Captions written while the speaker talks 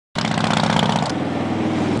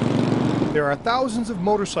There are thousands of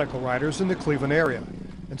motorcycle riders in the Cleveland area,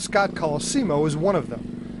 and Scott Colosimo is one of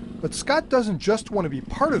them. But Scott doesn't just want to be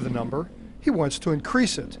part of the number, he wants to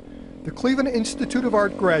increase it. The Cleveland Institute of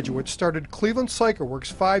Art graduate started Cleveland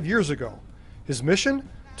CycleWerks 5 years ago. His mission?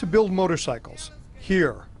 To build motorcycles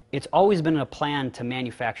here. It's always been a plan to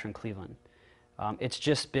manufacture in Cleveland. It's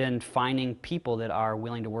just been finding people that are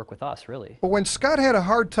willing to work with us, really. But when Scott had a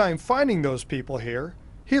hard time finding those people here,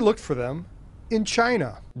 he looked for them in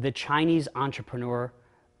China. The Chinese entrepreneur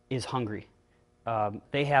is hungry.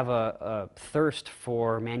 They have a thirst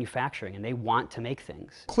for manufacturing, and they want to make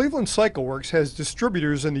things. Cleveland CycleWerks has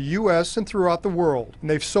distributors in the U.S. and throughout the world, and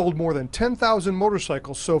they've sold more than 10,000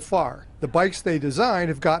 motorcycles so far. The bikes they design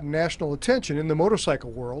have gotten national attention in the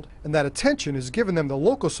motorcycle world, and that attention has given them the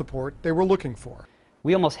local support they were looking for.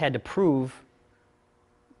 We almost had to prove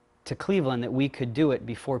to Cleveland that we could do it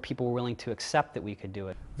before people were willing to accept that we could do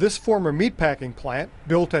it. This former meatpacking plant,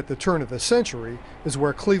 built at the turn of the century, is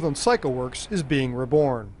where Cleveland CycleWerks is being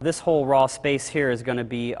reborn. This whole raw space here is going to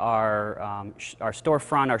be our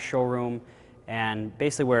storefront, our showroom, and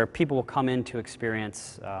basically where people will come in to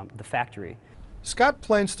experience the factory. Scott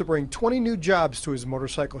plans to bring 20 new jobs to his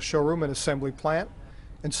motorcycle showroom and assembly plant,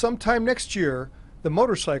 and sometime next year, the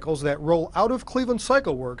motorcycles that roll out of Cleveland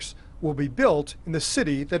CycleWerks will be built in the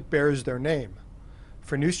city that bears their name.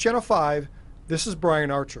 For News Channel 5, this is Brian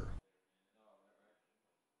Archer.